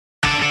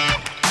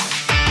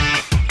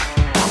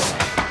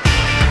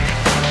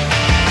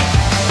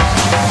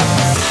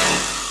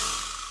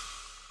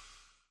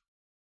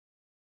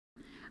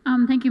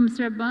Thank you,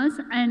 Mr. Abbas,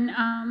 and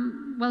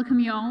welcome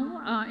you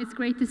all. It's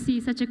great to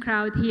see such a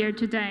crowd here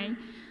today.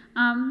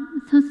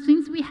 So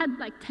since we had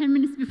like 10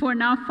 minutes before,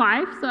 now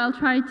 5, so I'll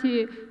try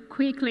to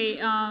quickly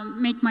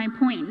make my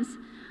points.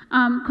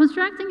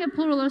 Constructing a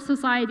pluralist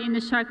society in the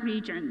Sharq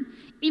region.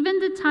 Even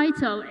the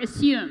title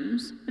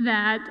assumes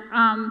that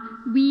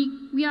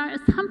we are in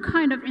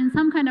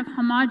some kind of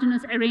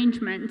homogeneous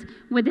arrangement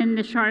within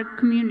the Sharq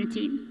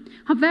community.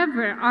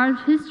 However, our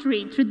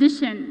history,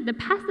 tradition, the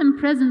past and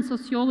present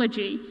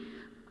sociology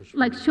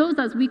shows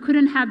us we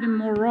couldn't have been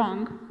more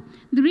wrong.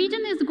 The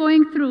region is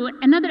going through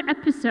another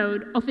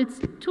episode of its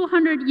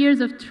 200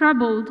 years of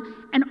troubled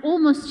and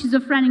almost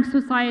schizophrenic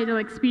societal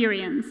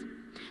experience.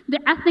 The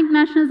ethnic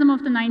nationalism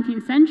of the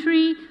 19th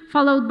century,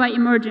 followed by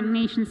emerging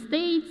nation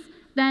states,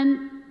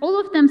 then all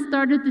of them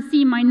started to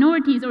see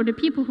minorities or the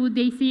people who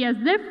they see as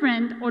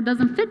different or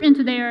doesn't fit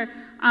into their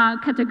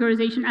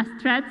categorization as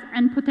threats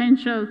and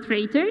potential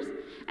traitors.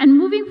 And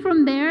moving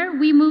from there,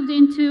 we moved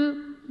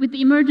into, with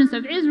the emergence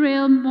of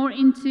Israel, more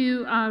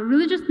into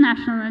religious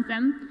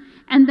nationalism,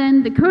 and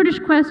then the Kurdish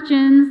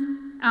questions,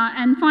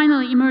 and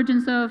finally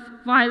emergence of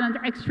violent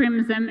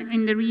extremism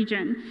in the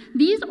region.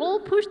 These all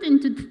pushed us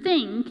into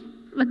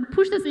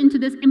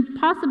this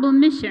impossible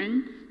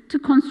mission to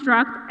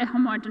construct a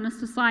homogeneous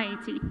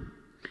society.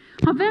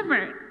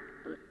 However,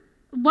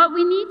 what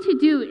we need to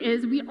do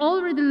is, we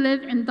already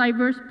live in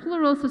diverse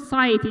plural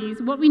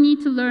societies. What we need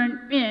to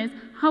learn is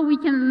how we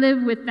can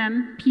live with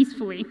them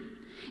peacefully.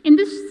 In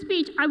this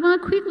speech, I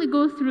want to quickly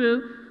go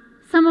through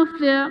some of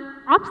the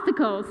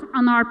obstacles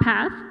on our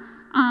path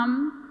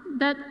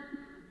that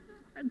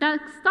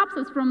stops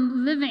us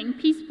from living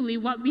peacefully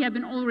what we have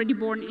been already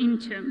born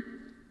into.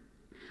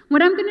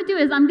 What I'm going to do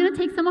is I'm going to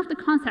take some of the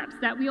concepts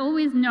that we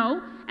always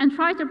know and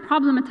try to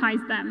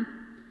problematize them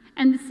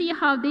and see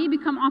how they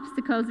become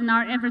obstacles in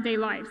our everyday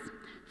lives.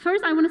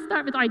 First, I want to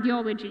start with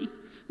ideology.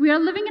 We are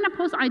living in a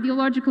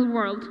post-ideological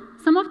world.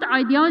 Some of the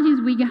ideologies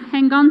we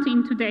hang on to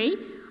in today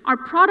are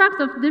products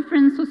of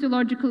different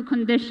sociological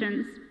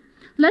conditions.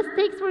 Let's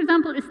take, for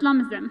example,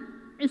 Islamism.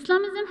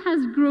 Islamism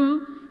has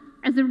grew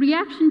as a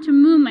reaction to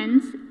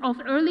movements of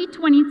early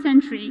 20th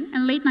century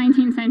and late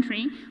 19th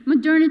century,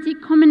 modernity,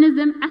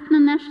 communism,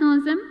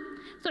 ethno-nationalism.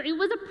 So it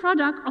was a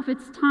product of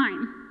its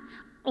time.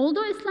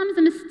 Although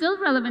Islamism is still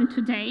relevant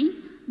today,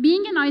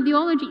 being an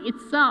ideology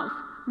itself,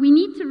 we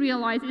need to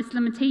realize its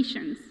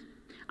limitations.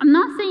 I'm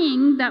not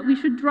saying that we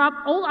should drop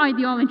all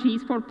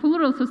ideologies for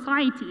plural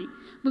society,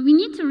 but we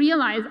need to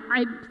realize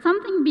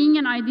something being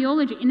an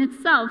ideology in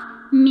itself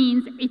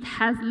means it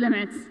has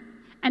limits,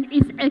 and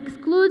it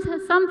excludes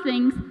some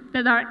things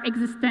that are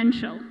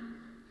existential.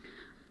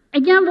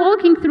 Again,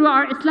 walking through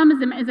our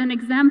Islamism as an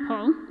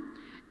example,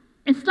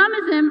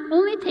 Islamism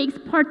only takes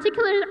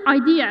particular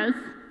ideas,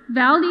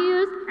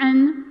 values,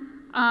 and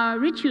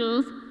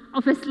rituals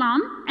of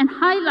Islam and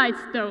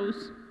highlights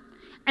those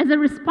as a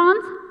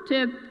response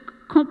to a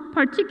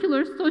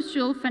particular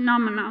social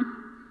phenomena.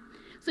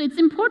 So it's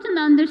important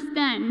to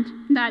understand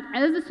that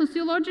as the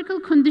sociological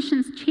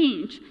conditions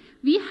change,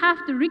 we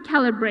have to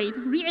recalibrate,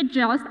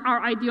 readjust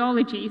our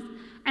ideologies,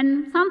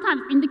 and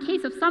sometimes, in the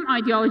case of some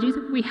ideologies,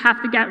 we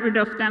have to get rid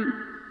of them.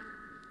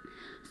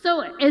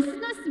 So as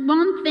soon as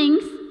one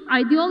thinks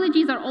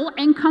ideologies are all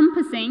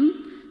encompassing,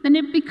 then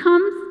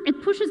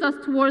it pushes us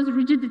towards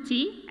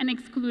rigidity and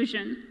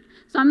exclusion.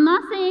 So I'm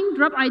not saying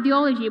drop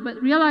ideology,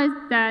 but realize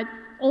that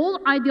all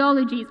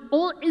ideologies,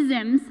 all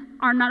isms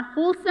are not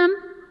wholesome,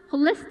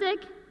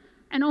 holistic,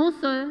 and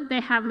also they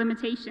have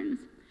limitations.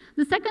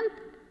 The second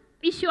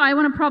issue I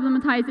want to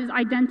problematize is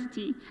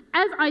identity.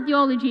 As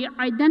ideology,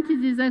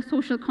 identity is a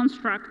social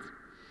construct.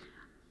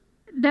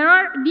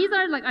 These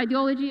are like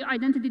ideology,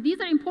 identity, these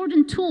are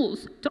important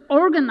tools to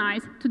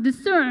organize, to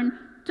discern,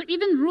 to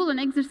even rule and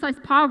exercise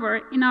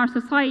power in our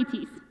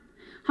societies.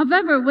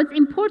 However, what's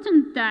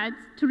important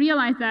to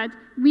realize that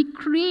we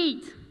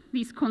create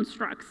these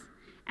constructs,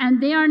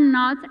 and they are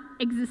not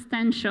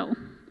existential.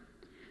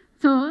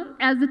 So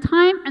as the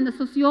time and the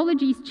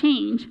sociologies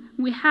change,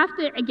 we have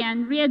to,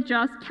 again,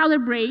 readjust,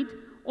 calibrate,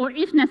 or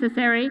if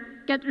necessary,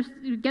 get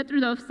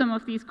rid of some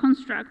of these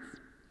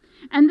constructs.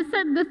 And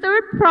the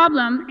third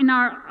problem in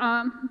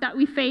that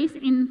we face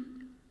in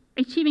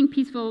achieving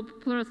peaceful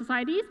plural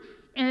societies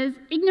is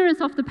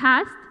ignorance of the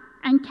past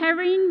and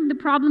carrying the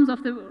problems of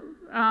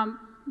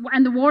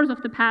and the wars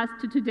of the past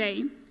to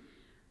today.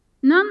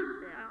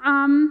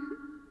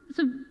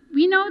 So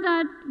we know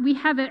that we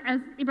have, as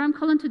Ibrahim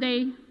Kalın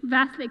today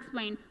vastly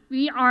explained,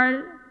 we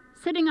are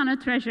sitting on a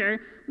treasure.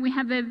 We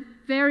have a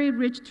very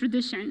rich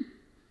tradition.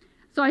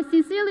 So I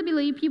sincerely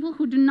believe people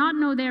who do not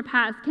know their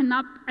past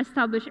cannot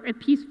establish a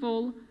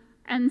peaceful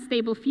and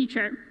stable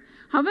future.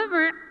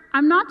 However,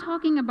 I'm not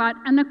talking about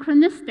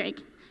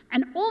anachronistic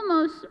and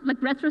almost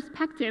like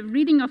retrospective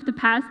reading of the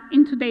past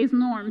in today's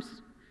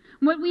norms.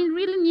 What we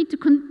really need to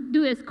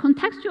do is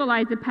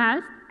contextualize the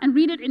past and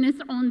read it in its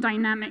own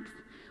dynamics.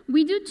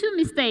 We do two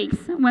mistakes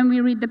when we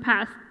read the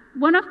past.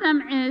 One of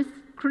them is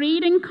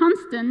creating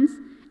constants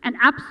and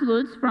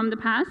absolutes from the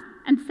past,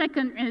 and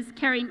second is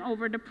carrying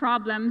over the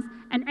problems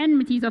and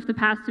enmities of the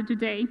past to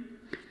today.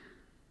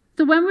 So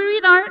So when we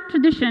read our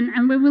tradition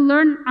and when we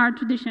learn our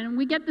tradition,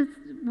 we get this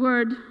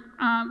word,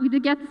 we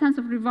get the sense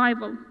of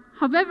revival.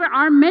 However,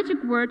 our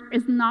magic word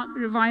is not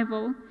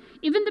revival.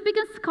 Even the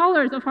biggest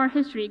scholars of our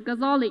history,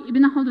 Ghazali,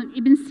 Ibn Khaldun,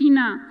 Ibn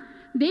Sina,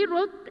 they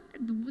wrote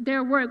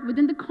their work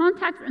within the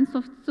context and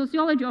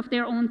sociology of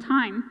their own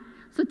time.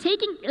 So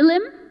taking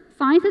ilm,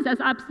 sciences as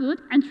absolute,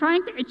 and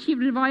trying to achieve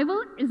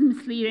revival is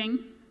misleading.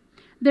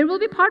 There will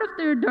be part of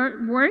their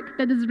work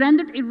that is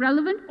rendered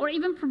irrelevant or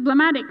even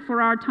problematic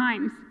for our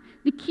times.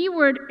 The key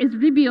word is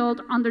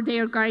rebuild under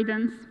their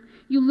guidance.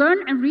 You learn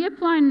and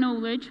reapply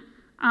knowledge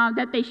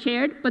that they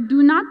shared, but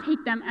do not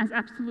take them as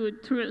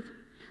absolute truth.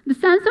 The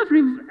sense of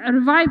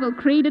revival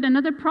created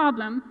another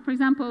problem. For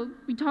example,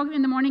 we talked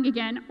in the morning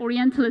again,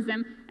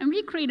 Orientalism, and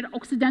we created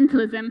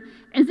Occidentalism,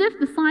 as if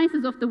the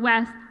sciences of the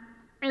West,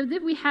 as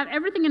if we have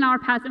everything in our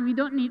past and we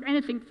don't need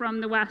anything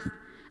from the West.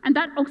 And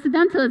that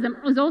Occidentalism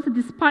is also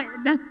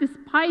that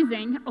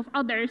despising of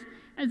others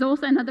is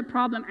also another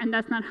problem, and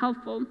that's not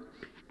helpful.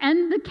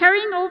 And the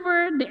carrying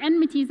over the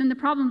enmities and the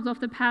problems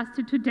of the past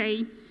to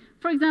today.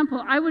 For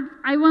example, I want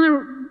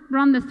to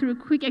run this through a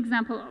quick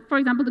example. For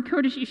example, the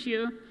Kurdish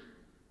issue.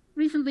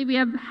 Recently, we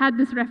have had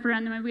this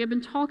referendum, and we have been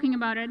talking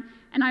about it,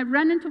 and I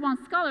ran into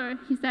one scholar.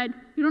 He said,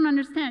 "You don't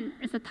understand.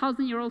 It's a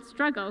 1,000-year-old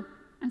struggle."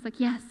 I was like,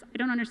 "Yes, I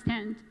don't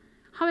understand.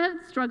 How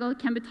that struggle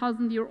can be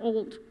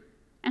 1,000-year-old?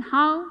 And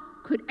how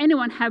could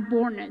anyone have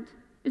borne it?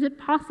 Is it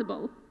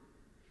possible?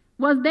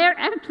 Was there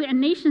actually a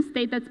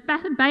nation-state that's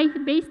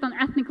based on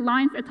ethnic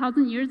lines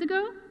 1,000 years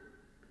ago?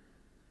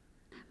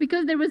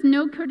 Because there was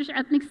no Kurdish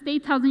ethnic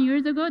state 1,000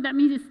 years ago, that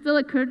means it's still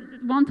a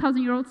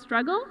 1,000-year-old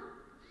struggle?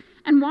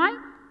 And why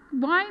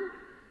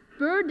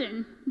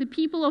burden the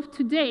people of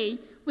today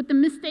with the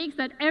mistakes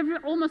that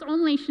almost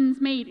all nations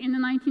made in the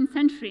 19th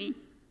century?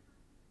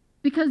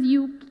 Because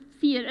you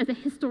see it as a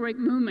historic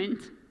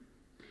movement.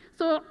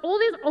 So all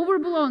these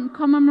overblown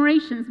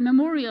commemorations,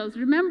 memorials,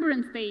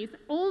 remembrance days,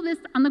 all this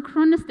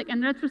anachronistic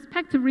and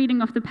retrospective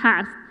reading of the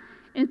past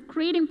is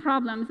creating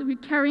problems. We're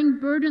carrying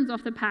burdens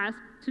of the past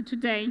to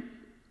today.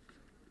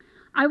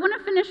 I want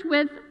to finish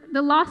with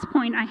the last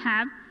point I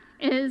have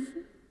is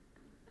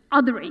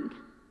othering,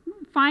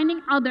 finding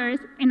others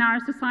in our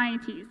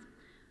societies.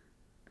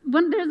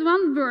 There's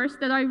one verse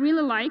that I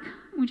really like,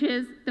 which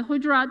is the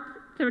Hujurat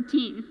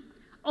 13.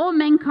 O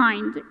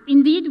mankind,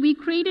 indeed we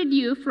created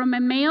you from a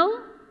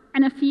male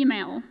and a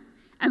female,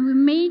 and we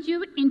made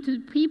you into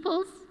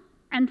peoples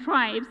and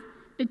tribes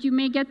that you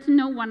may get to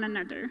know one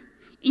another.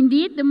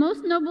 Indeed, the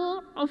most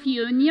noble of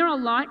you near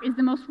Allah is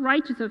the most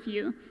righteous of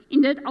you.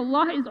 Indeed,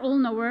 Allah is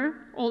all-knower,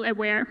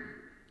 all-aware.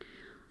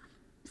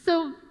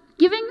 So,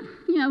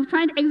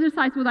 trying to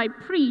exercise what I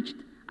preached,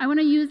 I want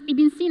to use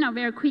Ibn Sina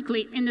very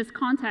quickly in this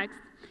context.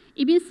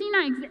 Ibn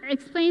Sina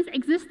explains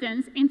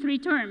existence in 3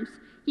 terms.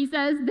 He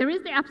says there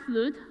is the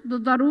absolute, the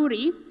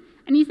daruri,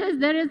 and he says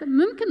there is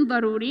mumkin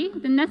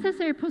daruri, the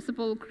necessary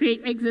possible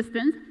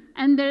existence,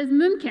 and there is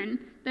mumkin,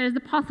 there is the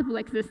possible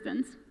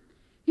existence.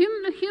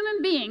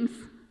 Human beings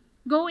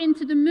go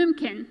into the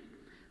mumkin,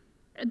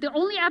 the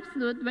only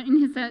absolute,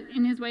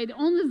 in his way, the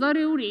only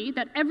daruri,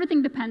 that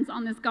everything depends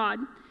on is God.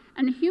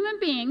 And human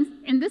beings,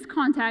 in this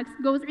context,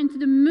 goes into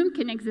the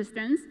mumkin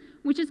existence,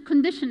 which is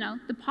conditional,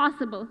 the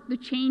possible, the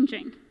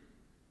changing.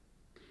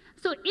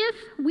 So if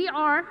we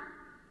are,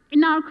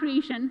 in our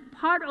creation,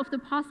 part of the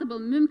possible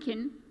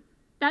mumkin,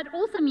 that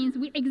also means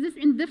we exist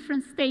in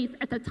different states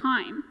at a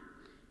time.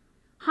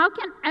 How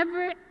can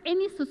ever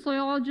any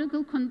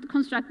sociological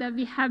construct that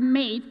we have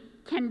made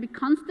can be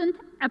constant,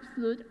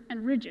 absolute,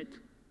 and rigid?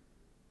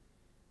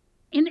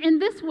 In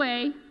this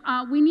way,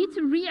 we need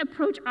to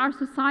reapproach our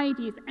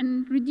societies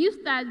and reduce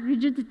that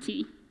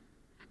rigidity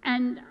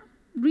and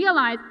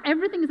realize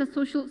everything is a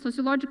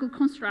sociological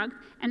construct,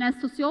 and as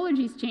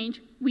sociologies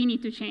change, we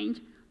need to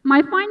change.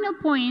 My final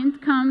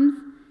point comes,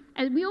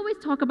 as we always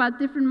talk about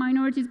different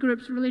minorities,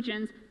 groups,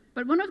 religions,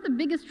 but one of the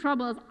biggest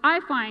troubles I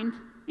find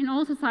in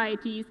all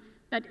societies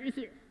that is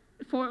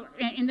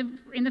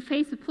in the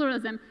face of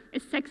pluralism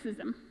is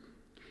sexism.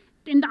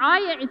 In the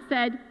ayah, it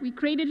said, "We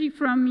created you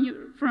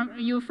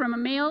from a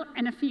male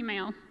and a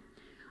female."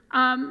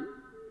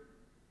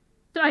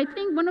 So I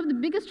think one of the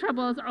biggest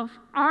troubles of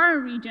our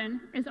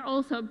region is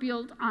also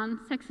built on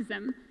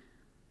sexism.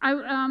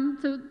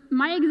 So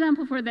my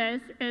example for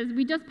this is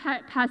we just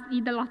passed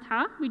Eid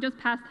al-Adha, we just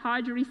passed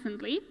Hajj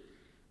recently,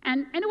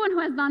 and anyone who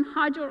has done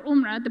Hajj or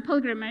Umrah, the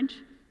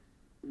pilgrimage,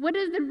 what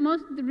is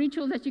the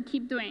ritual that you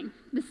keep doing?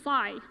 The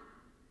sa'i.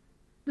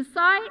 The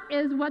sa'i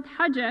is what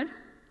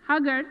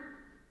Hagar,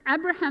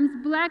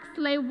 Abraham's black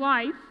slave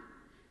wife,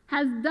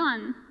 has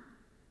done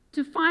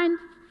to find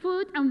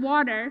food and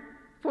water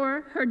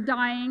for her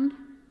dying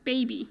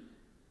baby.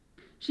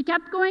 She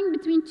kept going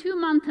between 2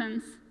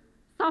 mountains,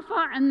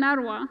 Safa and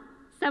Marwa,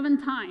 7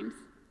 times.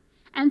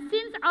 And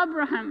since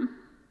Ibrahim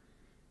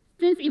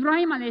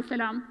alayhi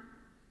salam,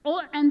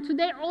 and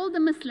today all the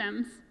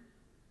Muslims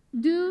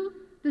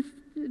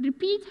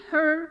repeat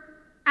her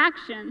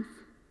actions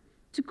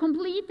to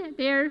complete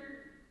their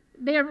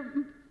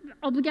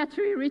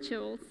obligatory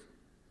rituals.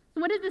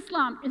 So what is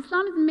Islam?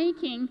 Islam is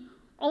making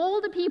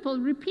all the people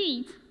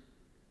repeat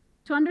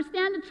to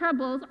understand the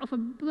troubles of a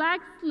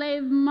black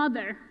slave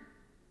mother.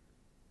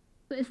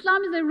 So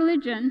Islam is a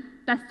religion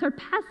that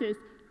surpasses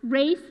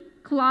race,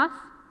 class,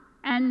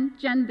 and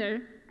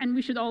gender, and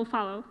we should all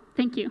follow.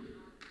 Thank you.